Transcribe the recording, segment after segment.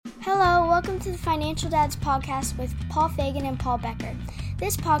Welcome to the Financial Dads Podcast with Paul Fagan and Paul Becker.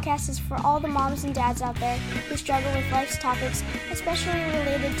 This podcast is for all the moms and dads out there who struggle with life's topics, especially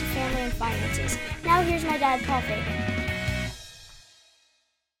related to family and finances. Now here's my dad, Paul Fagan.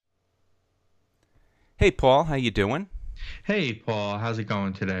 Hey, Paul, how you doing? Hey, Paul, how's it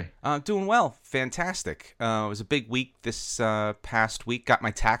going today? Doing well. Fantastic. It was a big week this past week. Got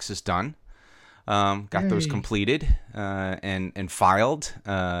my taxes done. Got those completed and filed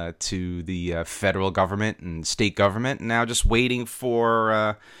to the federal government and state government. And now just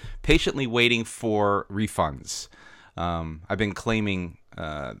patiently waiting for refunds. I've been claiming,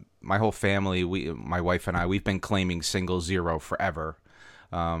 my whole family, my wife and I, we've been claiming single zero forever.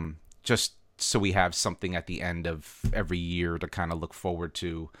 Just so we have something at the end of every year to kind of look forward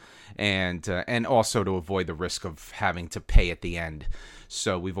to, and also to avoid the risk of having to pay at the end.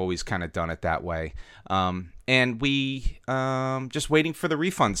 So we've always kind of done it that way. And we just waiting for the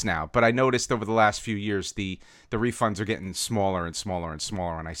refunds now. But I noticed over the last few years the refunds are getting smaller and smaller and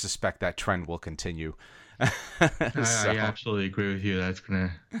smaller, and I suspect that trend will continue. I absolutely agree with you. That's going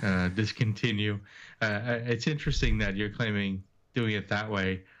to discontinue. It's interesting that you're claiming doing it that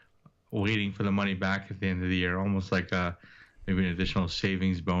way, waiting for the money back at the end of the year, almost like maybe an additional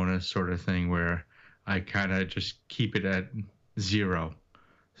savings bonus sort of thing, where I kind of just keep it at zero.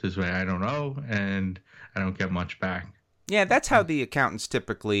 So this way I don't owe and I don't get much back. Yeah, that's how the accountants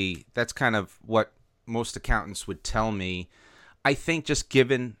typically, that's kind of what most accountants would tell me. I think just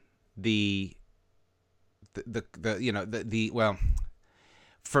given well,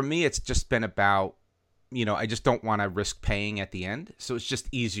 for me, it's just been about, I just don't want to risk paying at the end. So it's just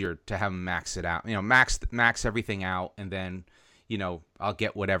easier to have them max it out, max everything out, and then, I'll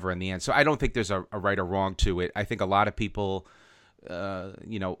get whatever in the end. So I don't think there's a right or wrong to it. I think a lot of people,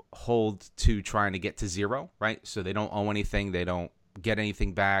 hold to trying to get to zero, right? So they don't owe anything, they don't get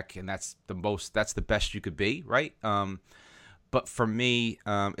anything back, and that's the best you could be, right? But for me,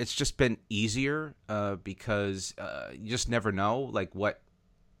 it's just been easier because you just never know,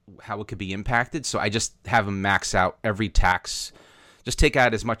 how it could be impacted. So I just have them max out every tax. Just take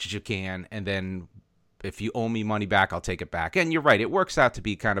out as much as you can, and then if you owe me money back, I'll take it back. And you're right, it works out to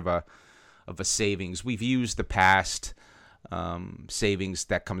be kind of a savings. We've used the past savings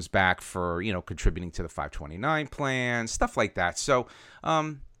that comes back for, contributing to the 529 plan, stuff like that. So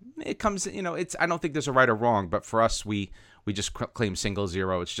it comes, I don't think there's a right or wrong, but for us, we just claim single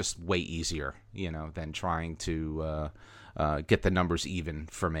zero. It's just way easier, than trying to get the numbers even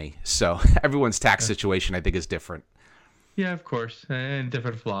for me. So everyone's tax situation, I think, is different. Yeah, of course. And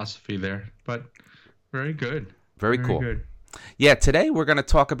different philosophy there, but very good. Very cool. Good. Yeah, today we're going to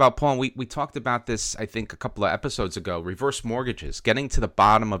talk about, Paul, we talked about this, I think, a couple of episodes ago, reverse mortgages, getting to the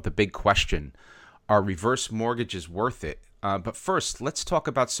bottom of the big question. Are reverse mortgages worth it? But first, let's talk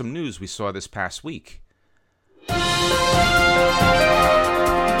about some news we saw this past week.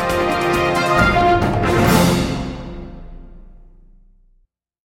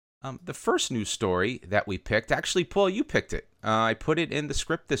 The first news story that we picked, actually, Paul, you picked it. I put it in the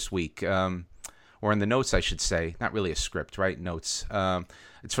script this week, or in the notes, I should say. Not really a script, right? Notes.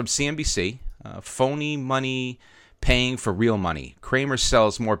 It's from CNBC. Phony money paying for real money. Kramer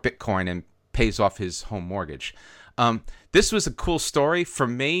sells more Bitcoin and pays off his home mortgage. This was a cool story. For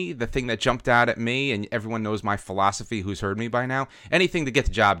me, the thing that jumped out at me, and everyone knows my philosophy who's heard me by now, anything to get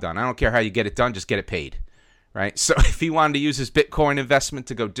the job done. I don't care how you get it done, just get it paid. Right? So if he wanted to use his Bitcoin investment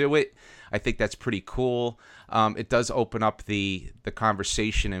to go do it, I think that's pretty cool. It does open up the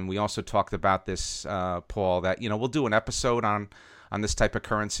conversation, and we also talked about this, Paul, that we'll do an episode on this type of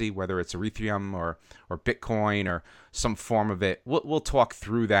currency, whether it's Ethereum or Bitcoin or some form of it. We'll talk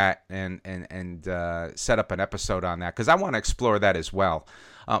through that and set up an episode on that, because I want to explore that as well.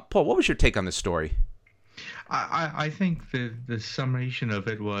 Paul, what was your take on this story? I think the summation of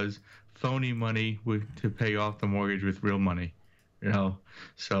it was phony money to pay off the mortgage with real money.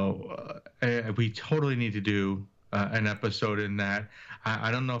 So we totally need to do an episode in that.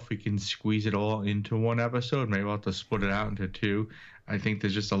 I don't know if we can squeeze it all into one episode. Maybe we'll have to split it out into two. I think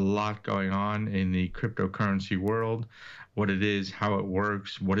there's just a lot going on in the cryptocurrency world, what it is, how it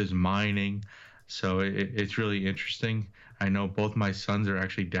works, what is mining. So it's really interesting. I know both my sons are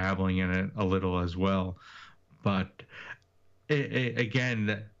actually dabbling in it a little as well. But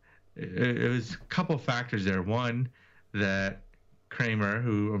again, it was a couple of factors there. One, that Kramer,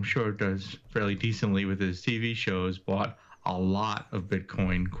 who I'm sure does fairly decently with his TV shows, bought a lot of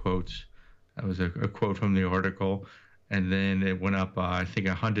Bitcoin quotes. That was a quote from the article. And then it went up, I think,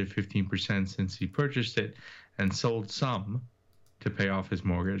 115% since he purchased it, and sold some to pay off his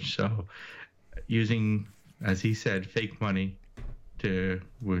mortgage. So using, as he said, fake money to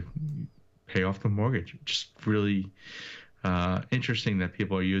pay off the mortgage. Just really interesting that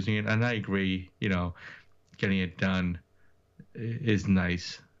people are using it. And I agree, getting it done is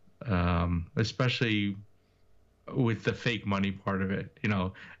nice, especially with the fake money part of it.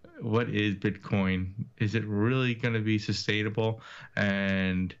 What is Bitcoin? Is it really going to be sustainable,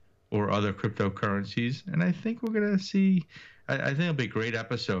 or other cryptocurrencies? And I think we're going to see. I think it'll be a great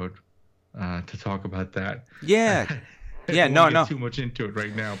episode to talk about that. Yeah. I won't get too much into it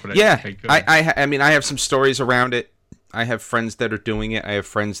right now, but yeah, I think I could. I mean, I have some stories around it. I have friends that are doing it. I have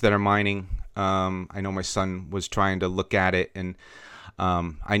friends that are mining. I know my son was trying to look at it, and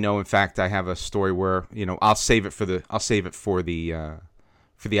I know, in fact, I have a story where I'll save it for the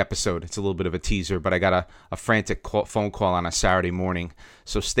episode. It's a little bit of a teaser, but I got a frantic phone call on a Saturday morning,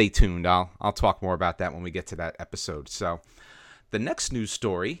 so stay tuned. I'll talk more about that when we get to that episode. So the next news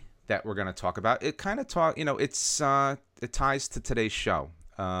story that we're going to talk about, it kind of it ties to today's show.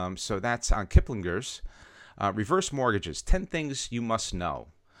 So that's on Kiplinger's Reverse Mortgages, 10 Things You Must Know.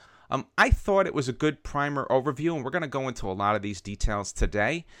 I thought it was a good primer overview, and we're going to go into a lot of these details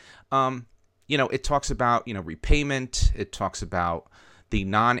today. It talks about, repayment. It talks about the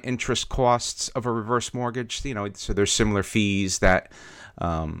non-interest costs of a reverse mortgage. So there's similar fees that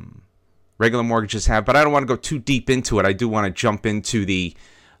regular mortgages have, but I don't want to go too deep into it. I do want to jump into the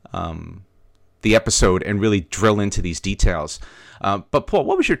episode and really drill into these details. But Paul,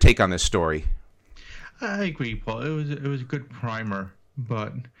 what was your take on this story? I agree, Paul. It was a good primer,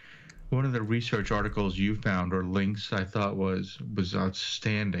 but one of the research articles you found, or links, I thought was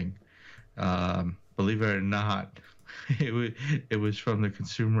outstanding. Believe it or not, it was from the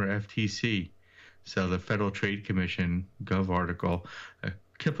Consumer FTC, so the Federal Trade Commission Gov article.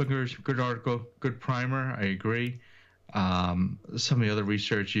 Kiplinger's good article, good primer. I agree. Some of the other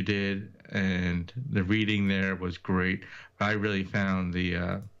research you did and the reading there was great. But I really found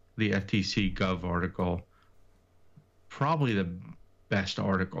the FTC Gov article probably the best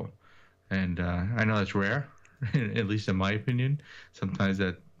article. And I know that's rare, at least in my opinion. Sometimes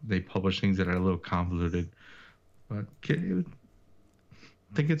that they publish things that are a little convoluted. But I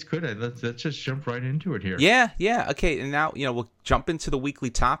think it's good. Let's just jump right into it here. Yeah. Okay, and now we'll jump into the weekly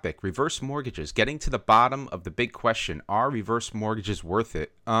topic: reverse mortgages. Getting to the bottom of the big question: are reverse mortgages worth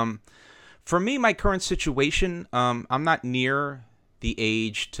it? For me, my current situation, I'm not near the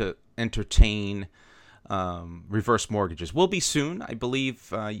age to entertain reverse mortgages. Will be soon. I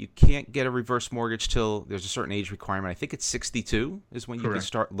believe you can't get a reverse mortgage till there's a certain age requirement. I think it's 62 is when you can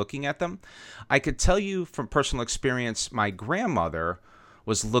start looking at them. I could tell you from personal experience, my grandmother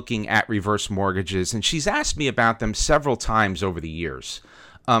was looking at reverse mortgages, and she's asked me about them several times over the years.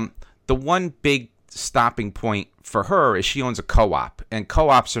 The one big stopping point for her is she owns a co-op, and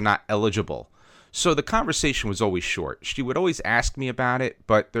co-ops are not eligible. So the conversation was always short. She would always ask me about it,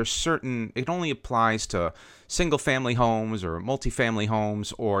 but it only applies to single-family homes or multifamily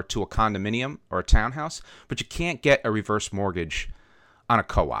homes or to a condominium or a townhouse, but you can't get a reverse mortgage on a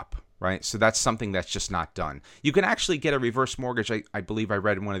co-op, right? So that's something that's just not done. You can actually get a reverse mortgage, I believe I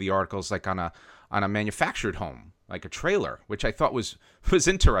read in one of the articles, like on a manufactured home, like a trailer, which I thought was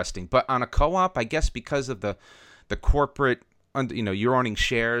interesting. But on a co-op, I guess because of the corporate, you're owning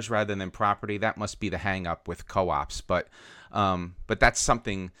shares rather than property, that must be the hang up with co-ops. But that's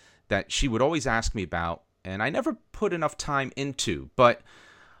something that she would always ask me about, and I never put enough time into. But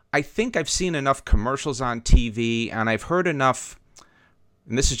I think I've seen enough commercials on TV, and I've heard enough,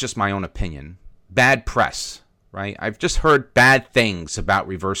 and this is just my own opinion, bad press, right? I've just heard bad things about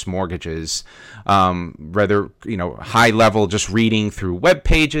reverse mortgages, whether, high level, just reading through web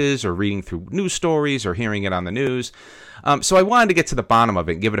pages or reading through news stories or hearing it on the news. So I wanted to get to the bottom of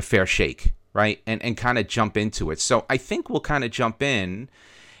it and give it a fair shake, right? And kind of jump into it. So I think we'll kind of jump in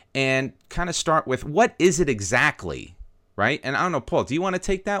and kind of start with, what is it exactly, right? And I don't know, Paul, do you want to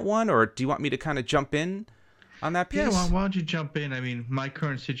take that one, or do you want me to kind of jump in on that piece? Yeah, well, why don't you jump in? I mean, my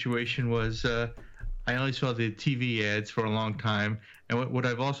current situation was I only saw the TV ads for a long time. And what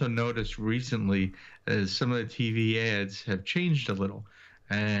I've also noticed recently is some of the TV ads have changed a little.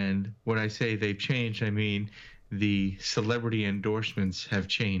 And when I say they've changed, I mean the celebrity endorsements have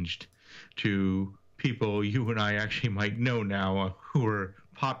changed to people you and I actually might know now who were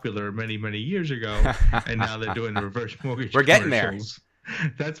popular many, many years ago. And now they're doing the reverse mortgage We're getting there.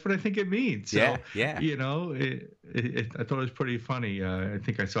 That's what I think it means. So, yeah. I thought it was pretty funny. I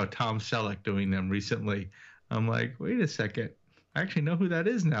think I saw Tom Selleck doing them recently. I'm like, wait a second. I actually know who that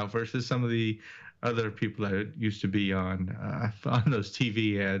is now versus some of the other people that used to be on those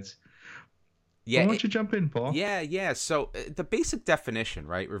TV ads. Yeah. Why don't you jump in, Paul? Yeah. So the basic definition,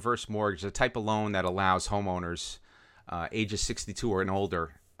 right? Reverse mortgage is a type of loan that allows homeowners ages 62 or and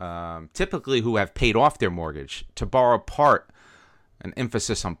older typically who have paid off their mortgage, to borrow part, an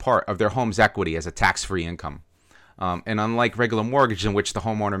emphasis on part, of their home's equity as a tax-free income. And unlike regular mortgage in which the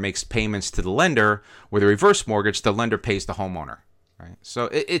homeowner makes payments to the lender, with a reverse mortgage, the lender pays the homeowner. Right? So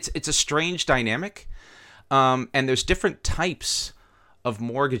it's a strange dynamic. And there's different types of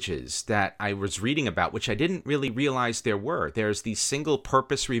mortgages that I was reading about, which I didn't really realize there were. There's these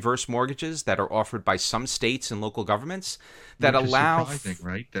single-purpose reverse mortgages that are offered by some states and local governments that allow... surprising,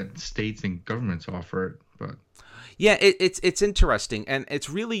 right? That states and governments offer it, but... Yeah, it's interesting, and it's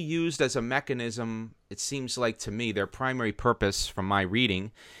really used as a mechanism. It seems like to me their primary purpose, from my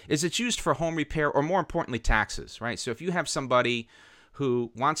reading, is it's used for home repair, or more importantly, taxes, right? So if you have somebody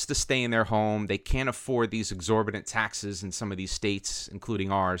who wants to stay in their home, they can't afford these exorbitant taxes in some of these states,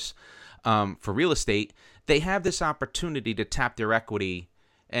 including ours, for real estate, they have this opportunity to tap their equity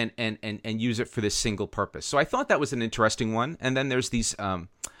and use it for this single purpose. So I thought that was an interesting one. And then there's these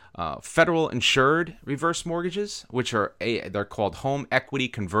federal insured reverse mortgages, which are they're called home equity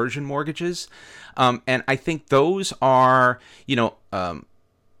conversion mortgages, and I think those are,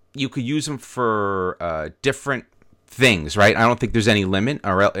 you could use them for different things, right? I don't think there's any limit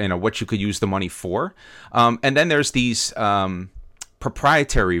or what you could use the money for. And then there's these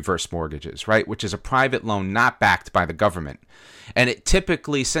proprietary reverse mortgages, right, which is a private loan not backed by the government. And it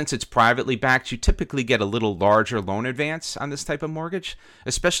typically, since it's privately backed, you typically get a little larger loan advance on this type of mortgage,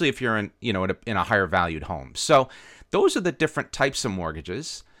 especially if you're in a higher valued home. So those are the different types of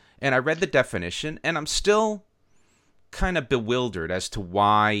mortgages. And I read the definition, and I'm still kind of bewildered as to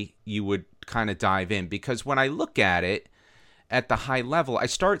why you would kind of dive in, because when I look at it at the high level, I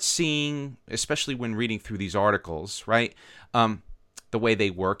start seeing, especially when reading through these articles, right, the way they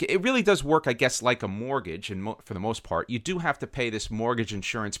work. It really does work, I guess, like a mortgage, and for the most part, you do have to pay this mortgage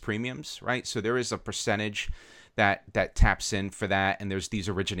insurance premiums, right? So there is a percentage that taps in for that, and there's these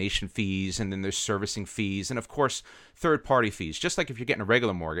origination fees, and then there's servicing fees, and of course, third-party fees. Just like if you're getting a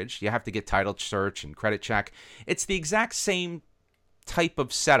regular mortgage, you have to get title search and credit check. It's the exact same type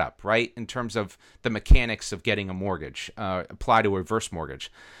of setup, right, in terms of the mechanics of getting a mortgage apply to a reverse mortgage.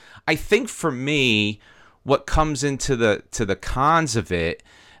 I think for me, what comes into the cons of it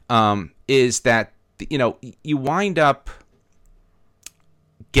is that you wind up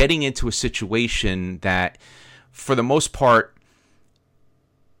getting into a situation that, for the most part,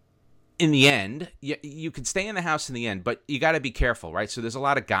 in the end, you can stay in the house in the end, but you got to be careful, right? So there's a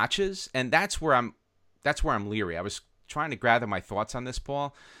lot of gotchas, and that's where I'm leery. I was trying to gather my thoughts on this,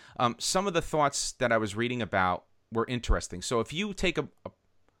 Paul. Some of the thoughts that I was reading about were interesting. So if you take a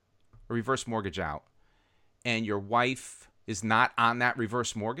reverse mortgage out, and your wife is not on that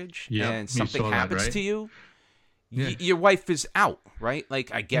reverse mortgage, and something happens to you, your wife is out, right?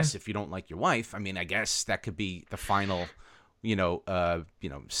 Like, I guess if you don't like your wife, I mean, I guess that could be the final,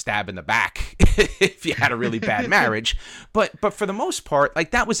 stab in the back if you had a really bad marriage. But for the most part,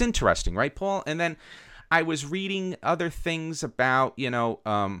 like, that was interesting, right, Paul? And then I was reading other things about, the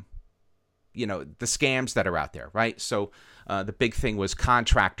scams that are out there, right? So the big thing was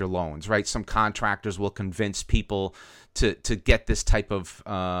contractor loans, right? Some contractors will convince people to get this type of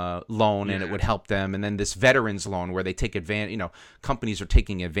loan, and it would help them. And then this veterans loan, where they take advantage, companies are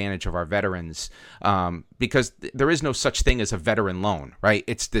taking advantage of our veterans because there is no such thing as a veteran loan, right?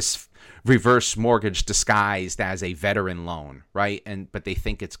 It's this reverse mortgage disguised as a veteran loan, right? But they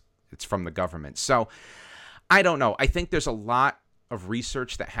think it's from the government. So I don't know. I think there's a lot of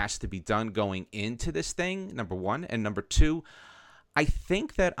research that has to be done going into this thing, number one. And number two, I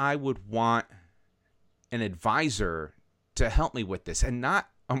think that I would want an advisor to help me with this, and not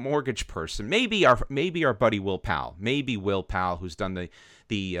a mortgage person. Maybe our buddy Will Powell, who's done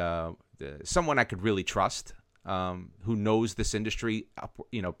the someone I could really trust, who knows this industry,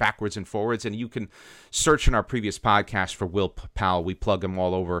 backwards and forwards. And you can search in our previous podcast for Will Powell. We plug him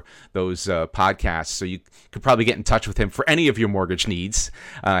all over those podcasts, so you could probably get in touch with him for any of your mortgage needs.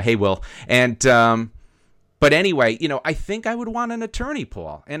 Hey, Will. And but anyway, I think I would want an attorney,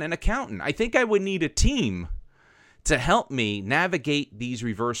 Paul, and an accountant. I think I would need a team to help me navigate these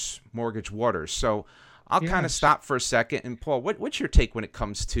reverse mortgage waters. So I'll kind of stop for a second. And Paul, what's your take when it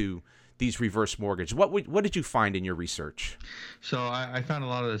comes to these reverse mortgages? What did you find in your research? So I found a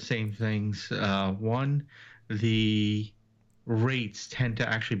lot of the same things. One, the rates tend to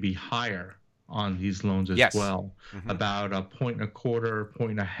actually be higher on these loans as well, about 1.25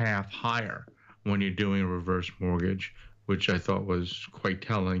 1.5 higher when you're doing a reverse mortgage, which I thought was quite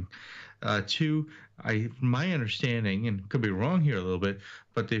telling. Two, my understanding, and could be wrong here a little bit,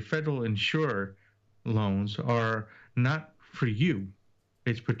 but the federal insurer loans are not for you.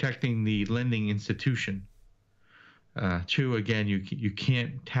 It's protecting the lending institution. Two, again, you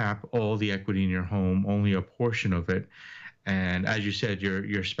can't tap all the equity in your home, only a portion of it. And as you said,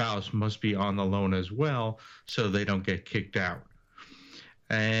 your spouse must be on the loan as well, so they don't get kicked out.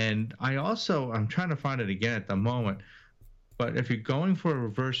 And I'm trying to find it again at the moment, but if you're going for a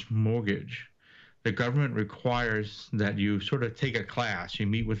reverse mortgage, the government requires that you sort of take a class. You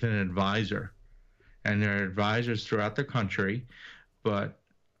meet with an advisor, and there are advisors throughout the country, but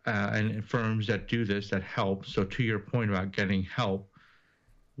and firms that do this that help. So to your point about getting help,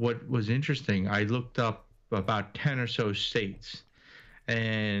 what was interesting, I looked up about 10 or so states,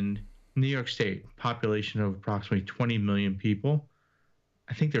 and New York State, population of approximately 20 million people.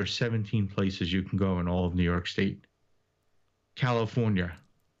 I think there are 17 places you can go in all of New York State. California,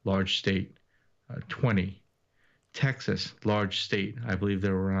 large state, 20. Texas, large state, I believe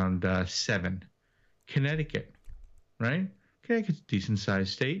there were around 7. Connecticut, right? Connecticut's a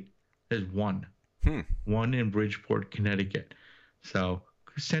decent-sized state. There's 1. One in Bridgeport, Connecticut. So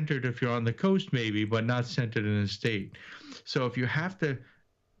centered if you're on the coast maybe, but not centered in a state. So if you have to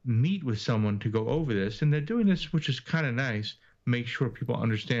meet with someone to go over this, and they're doing this, which is kind of nice, make sure people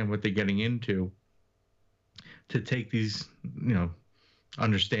understand what they're getting into, to take these,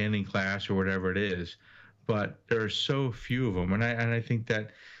 understanding class or whatever it is. But there are so few of them, and I think that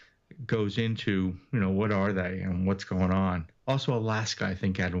goes into, what are they and what's going on. Also, Alaska, I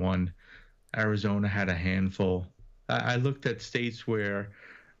think, had one. Arizona had a handful. I looked at states where,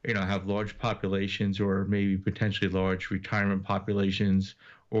 have large populations or maybe potentially large retirement populations,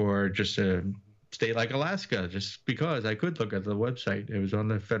 or just a state like Alaska, just because I could look at the website. It was on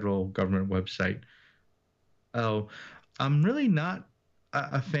the federal government website. Oh, I'm really not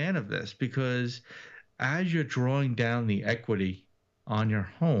a fan of this, because as you're drawing down the equity on your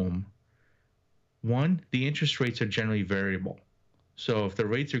home, one, the interest rates are generally variable. So if the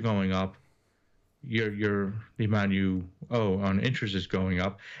rates are going up, the amount you owe on interest is going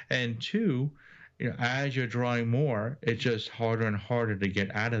up. And two, as you're drawing more, it's just harder and harder to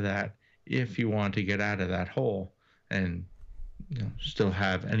get out of that if you want to get out of that hole and still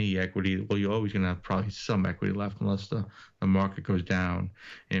have any equity. Well, you're always going to have probably some equity left unless the market goes down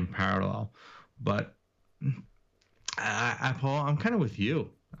in parallel. But Paul, I'm kind of with you.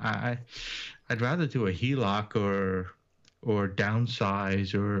 I'd rather do a HELOC or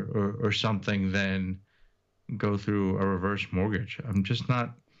downsize or something than go through a reverse mortgage. I'm just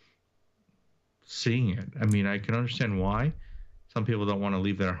not seeing it. I mean, I can understand why some people don't want to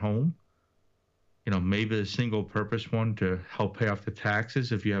leave their home. Maybe a single purpose one to help pay off the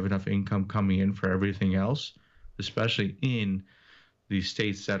taxes if you have enough income coming in for everything else, especially in these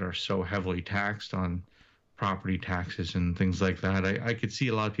states that are so heavily taxed on property taxes and things like that. I could see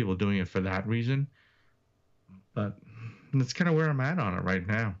a lot of people doing it for that reason, but that's kind of where I'm at on it right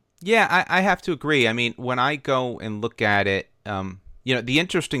now. Yeah, I have to agree. I mean, when I go and look at it, the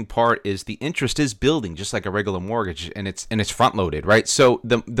interesting part is the interest is building just like a regular mortgage, and it's front loaded, right? So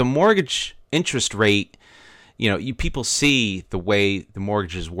the mortgage interest rate, people see the way the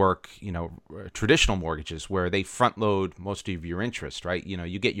mortgages work, traditional mortgages where they front load most of your interest, right?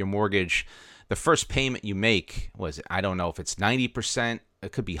 You get your mortgage, the first payment you make I don't know if it's 90%,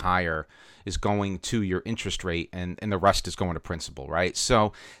 it could be higher, is going to your interest rate, and the rest is going to principal, right?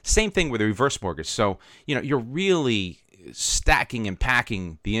 So same thing with a reverse mortgage. So, you're really stacking and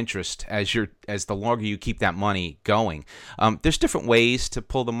packing the interest as the longer you keep that money going. There's different ways to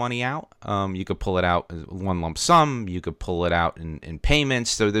pull the money out. You could pull it out as one lump sum. You could pull it out in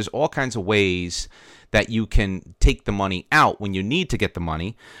payments. So there's all kinds of ways that you can take the money out when you need to get the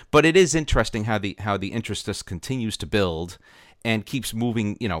money. But it is interesting how the interest just continues to build and keeps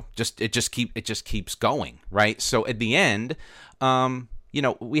moving. It just keeps going, right? So at the end,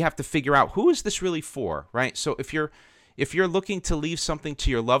 we have to figure out, who is this really for, right? So if you're looking to leave something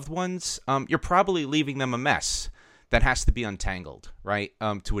to your loved ones, you're probably leaving them a mess that has to be untangled, right?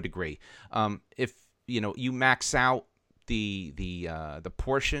 To a degree. If you max out the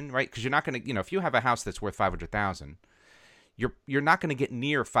portion, right? Because you're not going to, if you have a house that's worth $500,000, you're not going to get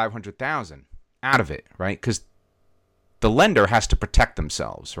near $500,000 out of it, right? Because the lender has to protect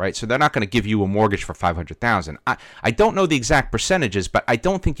themselves, right? So they're not going to give you a mortgage for $500,000. I don't know the exact percentages, but I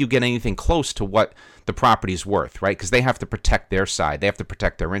don't think you get anything close to what the property is worth, right? Because they have to protect their side. They have to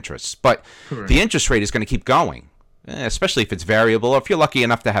protect their interests. But Correct. The interest rate is going to keep going, especially if it's variable. Or if you're lucky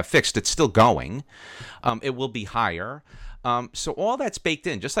enough to have fixed, it's still going. It will be higher. So all that's baked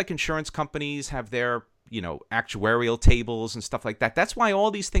in, just like insurance companies have their, actuarial tables and stuff like that. That's why all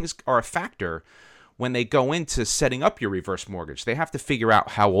these things are a factor when they go into setting up your reverse mortgage. They have to figure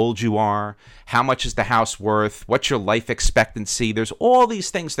out how old you are, how much is the house worth, what's your life expectancy. There's all these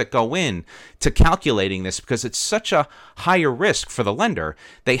things that go in to calculating this because it's such a higher risk for the lender.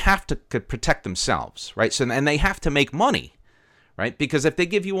 They have to protect themselves, right? So, and they have to make money, right? Because if they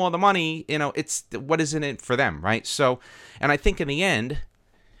give you all the money, it's what is in it for them, right? So, and I think in the end,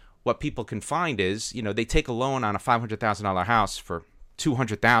 what people can find is, they take a loan on a $500,000 house for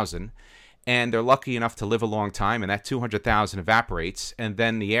 $200,000, and they're lucky enough to live a long time, and that $200,000 evaporates, and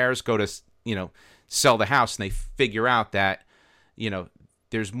then the heirs go to, sell the house, and they figure out that,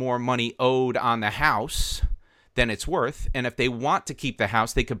 there's more money owed on the house than it's worth, and if they want to keep the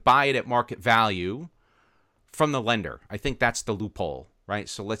house, they could buy it at market value from the lender. I think that's the loophole, right?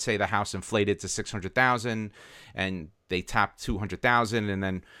 So let's say the house inflated to $600,000, and they tapped $200,000, and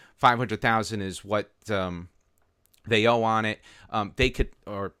then $500,000 is what they owe on it. They could,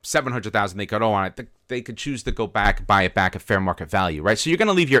 or $700,000 they could owe on it. They could choose to go back, buy it back at fair market value, right? So you're going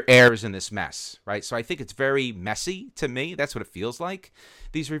to leave your heirs in this mess, right? So I think it's very messy to me. That's what it feels like,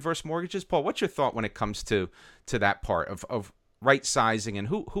 these reverse mortgages. Paul, what's your thought when it comes to that part of right sizing, and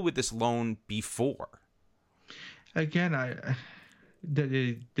who would this loan be for? Again,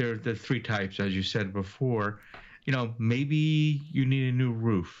 there are the three types, as you said before. Maybe you need a new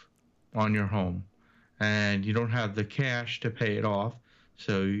roof on your home, and you don't have the cash to pay it off,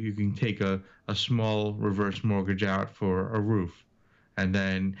 so you can take a small reverse mortgage out for a roof. And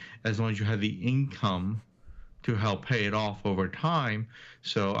then as long as you have the income to help pay it off over time.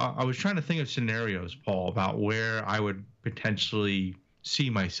 So I was trying to think of scenarios, Paul, about where I would potentially see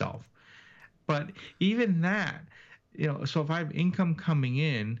myself. But even that, so if I have income coming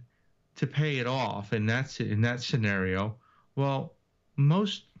in to pay it off, and that's in that scenario, well,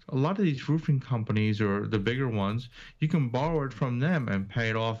 a lot of these roofing companies, or the bigger ones, you can borrow it from them and pay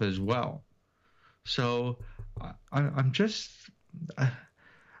it off as well. So I'm just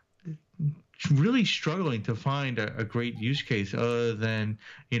really struggling to find a great use case other than,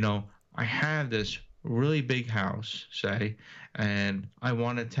 I have this really big house, say, and I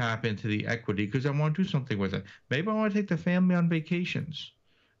want to tap into the equity because I want to do something with it. Maybe I want to take the family on vacations,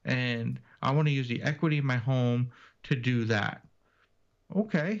 and I want to use the equity in my home to do that.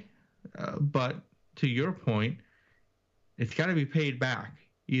 Okay, but to your point, it's got to be paid back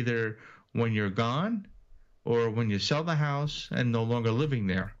either when you're gone or when you sell the house and no longer living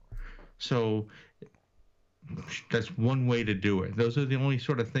there. So that's one way to do it. Those are the only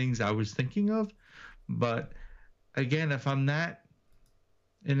sort of things I was thinking of. But again, if I'm not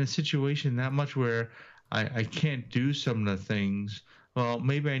in a situation that much where I can't do some of the things, well,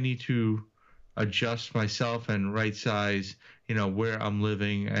 maybe I need to adjust myself and right size, where I'm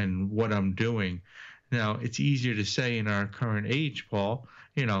living and what I'm doing. Now, it's easier to say in our current age, Paul,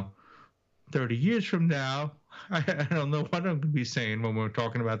 30 years from now, I don't know what I'm going to be saying when we're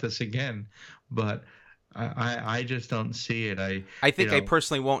talking about this again, but I just don't see it. I think I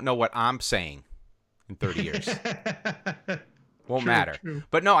personally won't know what I'm saying in 30 years. Won't matter. True.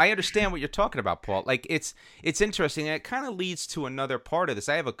 But no, I understand what you're talking about, Paul. Like, it's interesting, and it kind of leads to another part of this.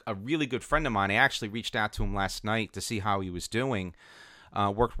 I have a really good friend of mine. I actually reached out to him last night to see how he was doing.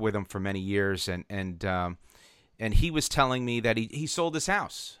 Worked with him for many years, and he was telling me that he sold his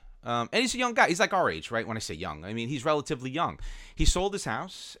house. And he's a young guy. He's like our age, right? When I say young, I mean he's relatively young. He sold his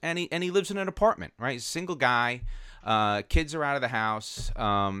house, and he lives in an apartment, right? He's a single guy. Kids are out of the house.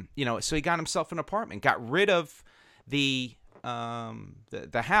 So he got himself an apartment. Got rid of the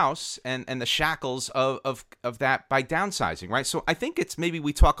house and the shackles of that by downsizing, right? So I think it's maybe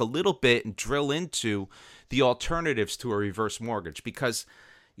we talk a little bit and drill into the alternatives to a reverse mortgage, because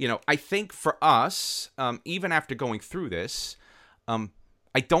I think for us, even after going through this,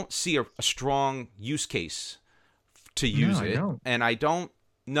 I don't see a strong use case to use it. And I don't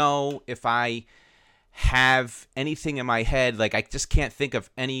know if I have anything in my head. Like, I just can't think of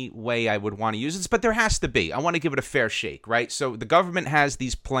any way I would want to use this, but there has to be. I want to give it a fair shake, right? So the government has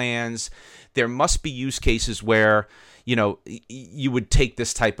these plans. There must be use cases where, you would take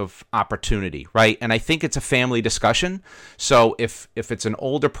this type of opportunity, right? And I think it's a family discussion. So if it's an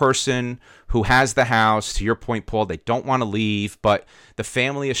older person who has the house, to your point, Paul, they don't want to leave, but the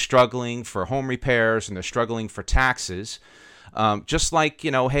family is struggling for home repairs and they're struggling for taxes. Just like,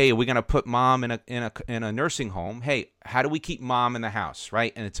 hey, we're going to put mom in a nursing home. Hey, how do we keep mom in the house,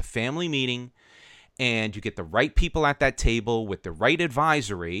 right? And it's a family meeting, and you get the right people at that table with the right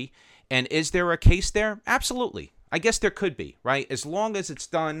advisory. And is there a case there? Absolutely. I guess there could be, right? As long as it's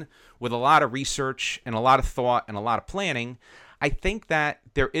done with a lot of research and a lot of thought and a lot of planning, I think that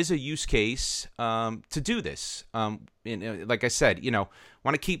there is a use case to do this. Like I said,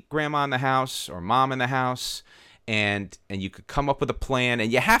 want to keep grandma in the house or mom in the house, and you could come up with a plan,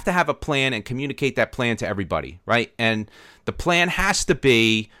 and you have to have a plan and communicate that plan to everybody, right? And the plan has to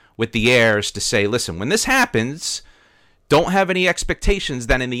be with the heirs to say, listen, when this happens, don't have any expectations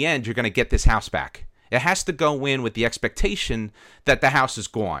that in the end you're going to get this house back. It has to go in with the expectation that the house is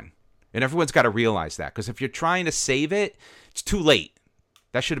gone. And everyone's got to realize that, because if you're trying to save it, it's too late.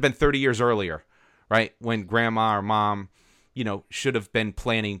 That should have been 30 years earlier, right? When grandma or mom, should have been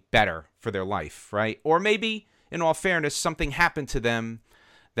planning better for their life, right? Or maybe, in all fairness, something happened to them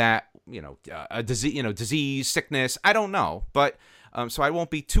that, a disease, sickness, I don't know. But so I won't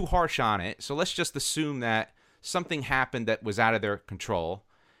be too harsh on it. So let's just assume that something happened that was out of their control,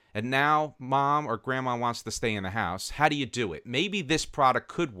 and now mom or grandma wants to stay in the house. How do you do it? Maybe this product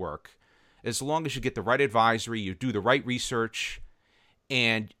could work as long as you get the right advisory, you do the right research,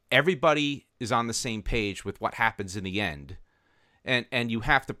 and everybody is on the same page with what happens in the end. And you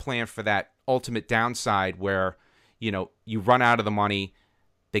have to plan for that ultimate downside where, you run out of the money,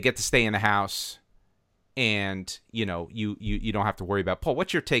 they get to stay in the house, and, you don't have to worry about. Paul,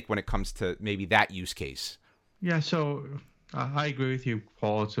 what's your take when it comes to maybe that use case? Yeah, so I agree with you,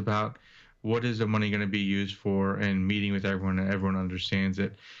 Paul. It's about what is the money going to be used for, and meeting with everyone, and everyone understands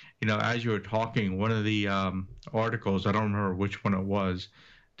it. As you were talking, one of the articles, I don't remember which one it was,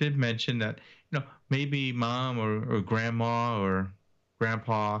 did mention that, maybe mom or grandma or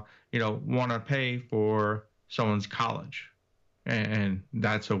grandpa, want to pay for someone's college. And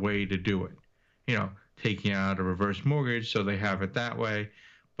that's a way to do it. Taking out a reverse mortgage so they have it that way.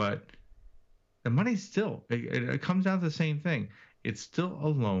 But the money's still, it comes down to the same thing. It's still a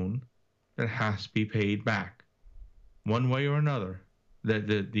loan that has to be paid back one way or another.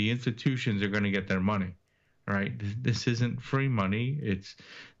 The institutions are going to get their money, right? This isn't free money. It's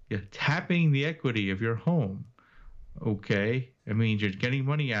tapping the equity of your home. Okay, it means you're getting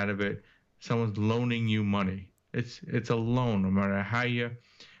money out of it. Someone's loaning you money. It's a loan, no matter how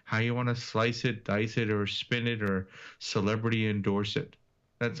you want to slice it, dice it, or spin it, or celebrity endorse it.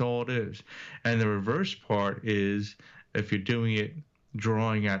 That's all it is. And the reverse part is if you're doing it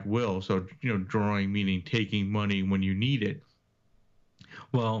drawing at will. So drawing meaning taking money when you need it.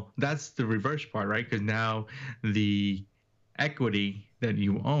 Well, that's the reverse part, right? Because now the equity that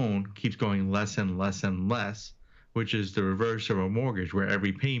you own keeps going less and less and less, which is the reverse of a mortgage, where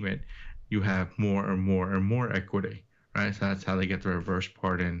every payment you have more and more and more equity, right? So that's how they get the reverse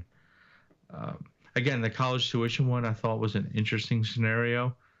part in. Again, the college tuition one I thought was an interesting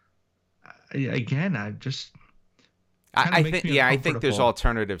scenario. Again, I think there's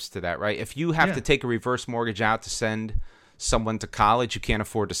alternatives to that, right? If you have to take a reverse mortgage out to send someone to college, you can't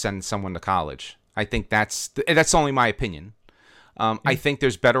afford to send someone to college. I think that's only my opinion. I think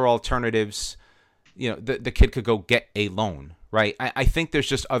there's better alternatives. The kid could go get a loan, right? I think there's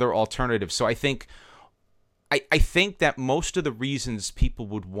just other alternatives. So I think that most of the reasons people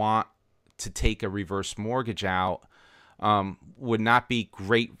would want to take a reverse mortgage out would not be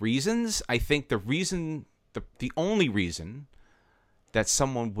great reasons. I think the only reason that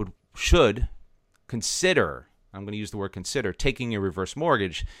someone should consider, I'm going to use the word consider, taking a reverse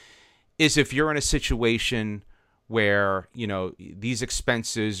mortgage is if you're in a situation where, these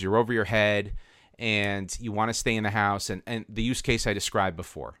expenses, you're over your head and you want to stay in the house, and the use case I described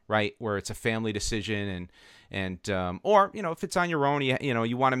before, right? Where it's a family decision or, if it's on your own,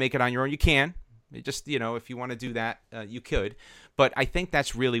 you want to make it on your own, you can. It just, if you want to do that, you could. But I think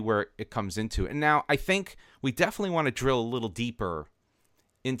that's really where it comes into. And now I think we definitely want to drill a little deeper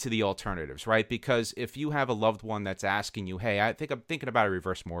into the alternatives, right? Because if you have a loved one that's asking you, hey, I think I'm thinking about a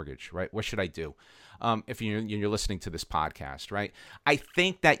reverse mortgage, right? What should I do? If you're listening to this podcast, right? I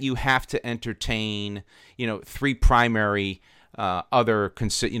think that you have to entertain, three primary other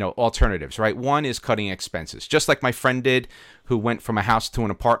alternatives, right? One is cutting expenses, just like my friend did, who went from a house to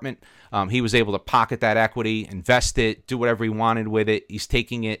an apartment. He was able to pocket that equity, invest it, do whatever he wanted with it. He's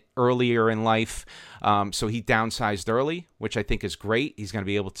taking it earlier in life, so he downsized early, which I think is great. He's going to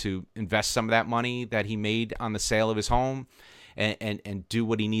be able to invest some of that money that he made on the sale of his home and do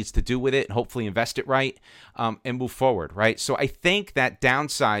what he needs to do with it, and hopefully invest it right, and move forward, right? So I think that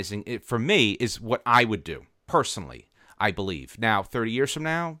downsizing, for me, is what I would do personally. I believe. Now, 30 years from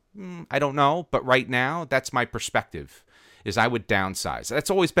now, I don't know. But right now, that's my perspective, is I would downsize. That's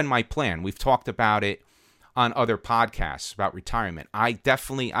always been my plan. We've talked about it on other podcasts about retirement. I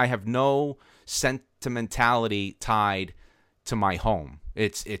have no sentimentality tied to my home.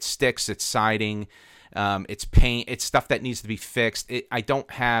 It's sticks, it's siding, it's paint, it's stuff that needs to be fixed. I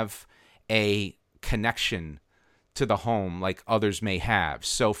don't have a connection to the home like others may have.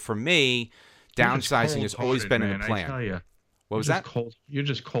 So for me, downsizing has always been in the plan. I tell you. What was that? You're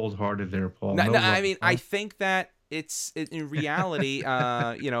just cold-hearted there, Paul. No, I mean, I think that in reality,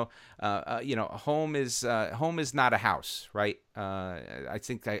 home is not a house, right? I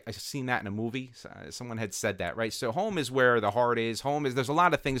think I've seen that in a movie. Someone had said that, right? So home is where the heart is. There's a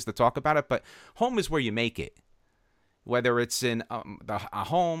lot of things to talk about it, but home is where you make it. Whether it's in a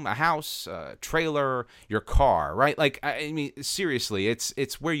home, a house, a trailer, your car, right? Like, I mean, seriously,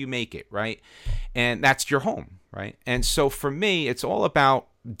 it's where you make it, right? And that's your home, right? And so for me, it's all about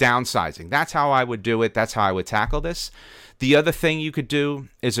downsizing. That's how I would do it. That's how I would tackle this. The other thing you could do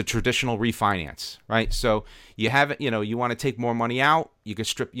is a traditional refinance, right? So you have it, you want to take more money out, you could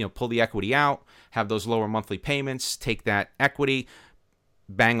pull the equity out, have those lower monthly payments, take that equity,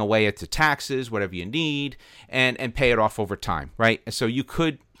 bang away at the taxes, whatever you need, and pay it off over time, right? So you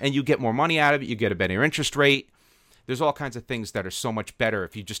could, and you get more money out of it, you get a better interest rate. There's all kinds of things that are so much better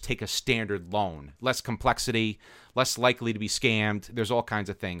if you just take a standard loan. Less complexity, less likely to be scammed. There's all kinds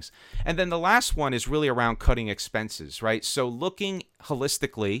of things. And then the last one is really around cutting expenses, right? So looking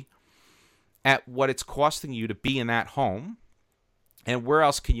holistically at what it's costing you to be in that home and where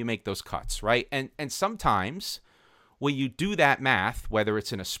else can you make those cuts, right? And sometimes when you do that math, whether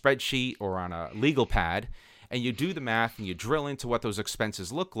it's in a spreadsheet or on a legal pad, and you do the math and you drill into what those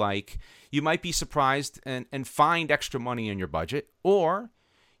expenses look like, you might be surprised and find extra money in your budget, or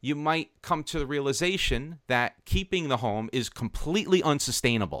you might come to the realization that keeping the home is completely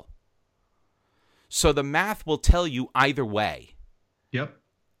unsustainable. So the math will tell you either way. Yep.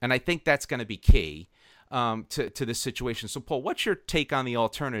 And I think that's going to be key to this situation. So, Paul, what's your take on the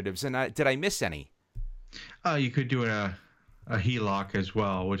alternatives? And did I miss any? You could do a HELOC as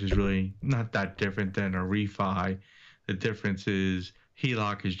well, which is really not that different than a refi. The difference is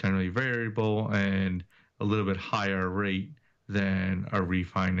HELOC is generally variable and a little bit higher rate than a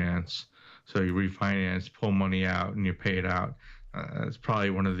refinance. So you refinance, pull money out, and you pay it out. That's probably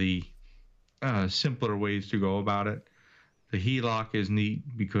one of the simpler ways to go about it. The HELOC is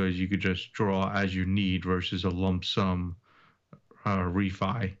neat because you could just draw as you need versus a lump sum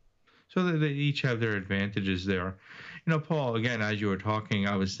refi. So they each have their advantages there. Paul, again, as you were talking,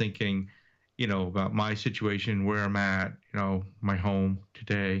 I was thinking, about my situation, where I'm at, my home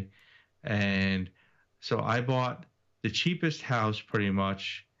today. And so I bought the cheapest house pretty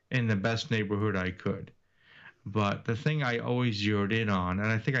much in the best neighborhood I could. But the thing I always zeroed in on,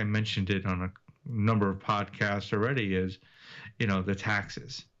 and I think I mentioned it on a number of podcasts already, is, the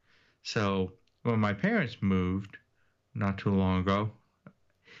taxes. So when my parents moved not too long ago,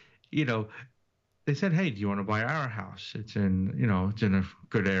 they said, hey, do you want to buy our house? It's in a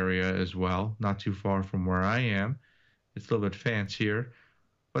good area as well, not too far from where I am. It's a little bit fancier,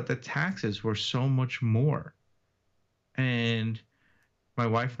 but the taxes were so much more. And my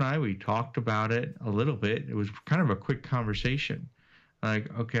wife and I, we talked about it a little bit. It was kind of a quick conversation.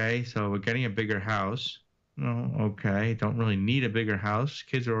 Like, okay, so we're getting a bigger house. No, okay, don't really need a bigger house.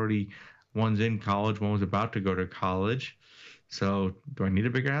 Kids are already, one's in college, one was about to go to college. So do I need a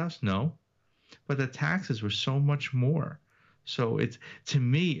bigger house? No. But the taxes were so much more. So to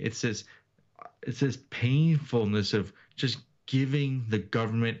me, it's this painfulness of just giving the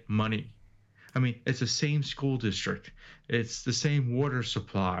government money. I mean, it's the same school district. It's the same water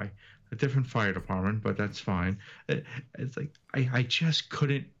supply, a different fire department, but that's fine. It's like I just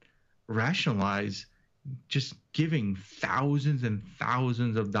couldn't rationalize just giving thousands and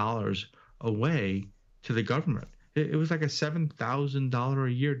thousands of dollars away to the government. It was like a $7,000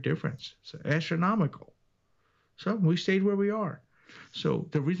 a year difference. It's astronomical. So we stayed where we are. So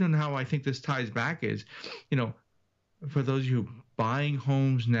the reason how I think this ties back is, for those of you buying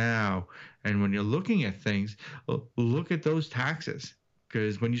homes now, and when you're looking at things, look at those taxes.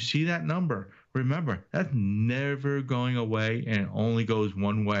 Because when you see that number, remember, that's never going away, and it only goes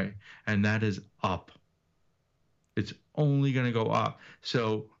one way, and that is up. It's only going to go up.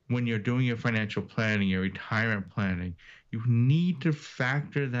 So when you're doing your financial planning, your retirement planning, you need to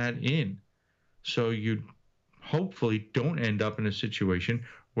factor that in. So you hopefully don't end up in a situation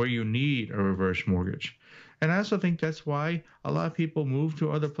where you need a reverse mortgage. And I also think that's why a lot of people move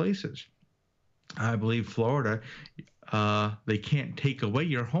to other places. I believe Florida, they can't take away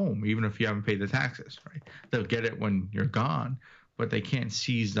your home, even if you haven't paid the taxes, right? They'll get it when you're gone, but they can't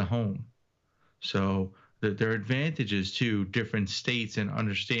seize the home. So there are advantages to different states and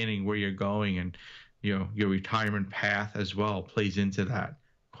understanding where you're going, and your retirement path as well plays into that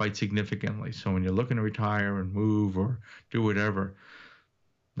quite significantly. So when you're looking to retire and move or do whatever,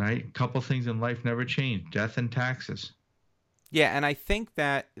 right? A couple things in life never change: death and taxes. Yeah, and I think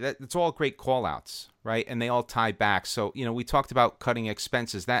that it's all great call outs, right? And they all tie back. So, we talked about cutting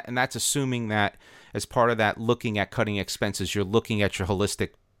expenses, and that's assuming that as part of that looking at cutting expenses, you're looking at your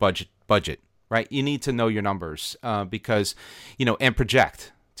holistic budget, right? You need to know your numbers because, and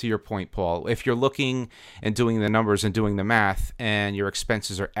project. To your point, Paul, if you're looking and doing the numbers and doing the math and your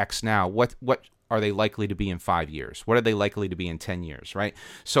expenses are X now, what are they likely to be in 5 years? What are they likely to be in 10 years, right?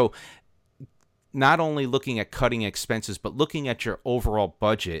 So not only looking at cutting expenses, but looking at your overall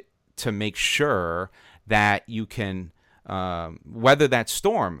budget to make sure that you can weather that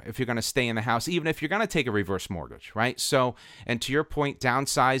storm if you're going to stay in the house, even if you're going to take a reverse mortgage, right? So, and to your point,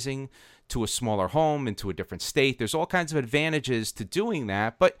 downsizing to a smaller home, into a different state. There's all kinds of advantages to doing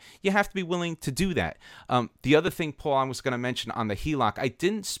that, but you have to be willing to do that. The other thing, Paul, I was going to mention on the HELOC, I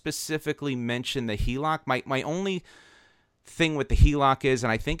didn't specifically mention the HELOC. My only thing with the HELOC is,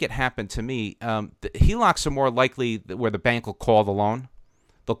 and I think it happened to me, the HELOCs are more likely where the bank will call the loan.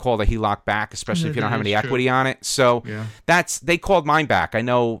 They'll call the HELOC back, especially if you don't have any equity on it. So they called mine back. I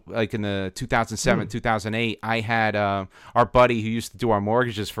know, like in the 2007, 2008, I had our buddy who used to do our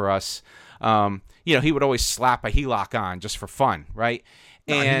mortgages for us. He would always slap a HELOC on just for fun, right?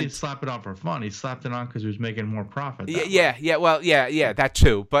 No, he didn't slap it on for fun. He slapped it on because he was making more profit. Yeah, that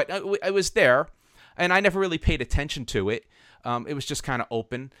too. But it was there, and I never really paid attention to it. It was just kind of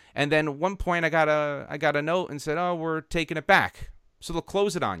open. And then at one point, I got a note and said, "Oh, we're taking it back." So they'll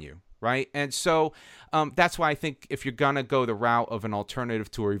close it on you, right? And so that's why I think if you're going to go the route of an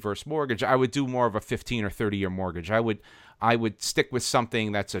alternative to a reverse mortgage, I would do more of a 15 or 30-year mortgage. I would stick with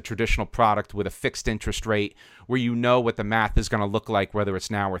something that's a traditional product with a fixed interest rate where you know what the math is going to look like, whether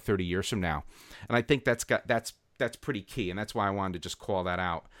it's now or 30 years from now. And I think that's pretty key, and that's why I wanted to just call that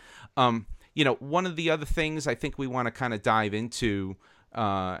out. One of the other things I think we want to kind of dive into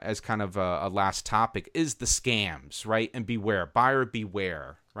as kind of a last topic is the scams, right? And beware, buyer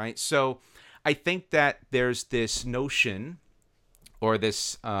beware, right? So I think that there's this notion or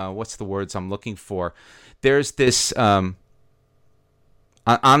this, what's the words I'm looking for? There's this, on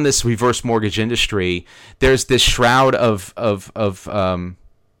this reverse mortgage industry, there's this shroud of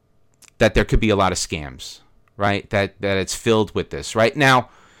that there could be a lot of scams, right? That it's filled with this, right? Now,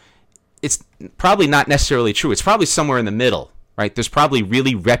 it's probably not necessarily true. It's probably somewhere in the middle. Right? There's probably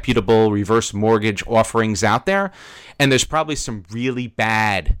really reputable reverse mortgage offerings out there, and there's probably some really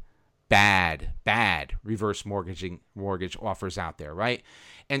bad reverse mortgage offers out there, right?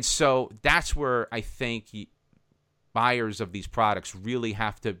 And so that's where I think buyers of these products really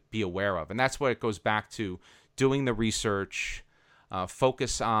have to be aware of, and that's what it goes back to: doing the research,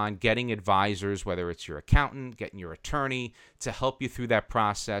 focus on getting advisors, whether it's your accountant, getting your attorney to help you through that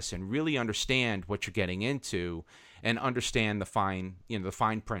process and really understand what you're getting into. And understand the fine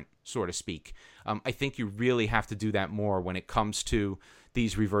print, so to speak. I think you really have to do that more when it comes to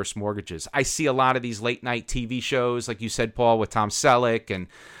these reverse mortgages. I see a lot of these late night TV shows, like you said, Paul, with Tom Selleck, and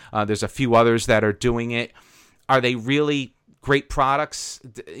there's a few others that are doing it. Are they really great products?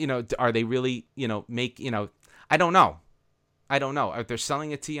 Are they really, I don't know. If they're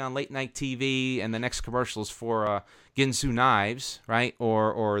selling it to you on late night TV and the next commercial is for Ginsu knives, right,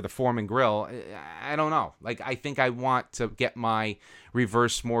 or the Foreman grill, I don't know. Like, I think I want to get my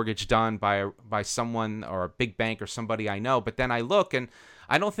reverse mortgage done by someone or a big bank or somebody I know. But then I look, and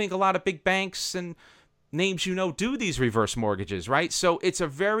I don't think a lot of big banks and names do these reverse mortgages, right? So it's a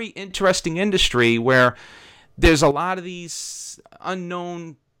very interesting industry where there's a lot of these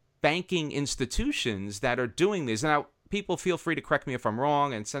unknown banking institutions that are doing this. Now, people feel free to correct me if I'm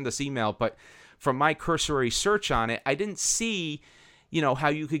wrong and send us email, but from my cursory search on it, I didn't see, how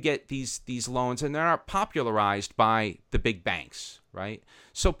you could get these loans, and they're not popularized by the big banks, right?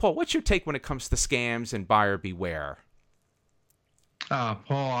 So, Paul, what's your take when it comes to scams and buyer beware? Paul,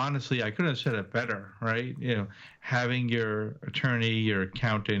 honestly, I couldn't have said it better, right? Having your attorney, your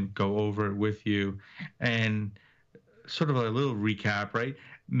accountant go over it with you, and sort of a little recap, right?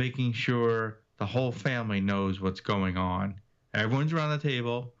 Making sure the whole family knows what's going on. Everyone's around the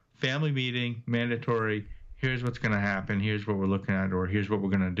table, family meeting, mandatory. Here's what's going to happen. Here's what we're looking at, or here's what we're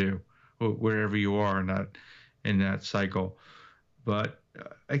going to do, wherever you are in that cycle. But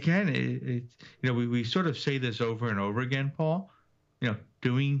again, we sort of say this over and over again, Paul.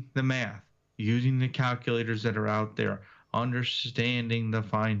 Doing the math, using the calculators that are out there, understanding the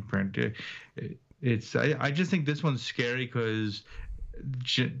fine print. I just think this one's scary because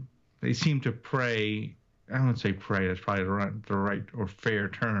they seem to prey. I don't say prey. That's probably the right or fair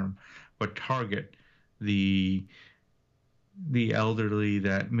term, but target the elderly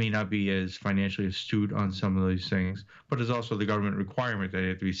that may not be as financially astute on some of these things. But there's also the government requirement that they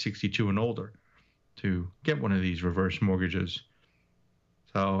have to be 62 and older to get one of these reverse mortgages.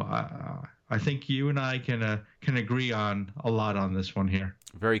 So I think you and I can agree on a lot on this one here.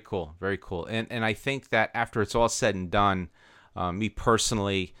 Very cool, very cool. And I think that after it's all said and done, me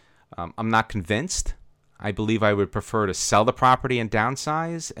personally, I'm not convinced. I believe I would prefer to sell the property and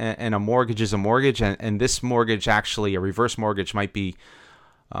downsize, and a mortgage is a mortgage, and this mortgage, actually, a reverse mortgage, might be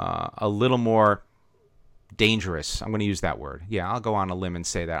a little more dangerous. I'm going to use that word. Yeah, I'll go on a limb and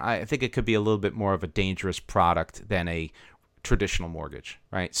say that. I think it could be a little bit more of a dangerous product than a traditional mortgage,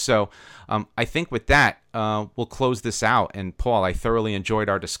 right? So I think with that, we'll close this out. And Paul, I thoroughly enjoyed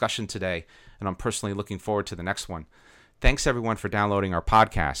our discussion today, and I'm personally looking forward to the next one. Thanks, everyone, for downloading our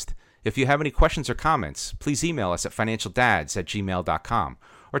podcast. If you have any questions or comments, please email us at financialdads@gmail.com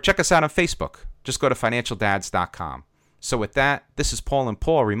or check us out on Facebook. Just go to financialdads.com. So with that, this is Paul and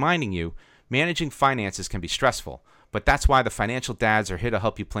Paul reminding you, managing finances can be stressful, but that's why the Financial Dads are here to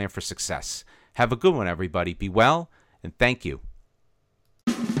help you plan for success. Have a good one, everybody. Be well, and thank you.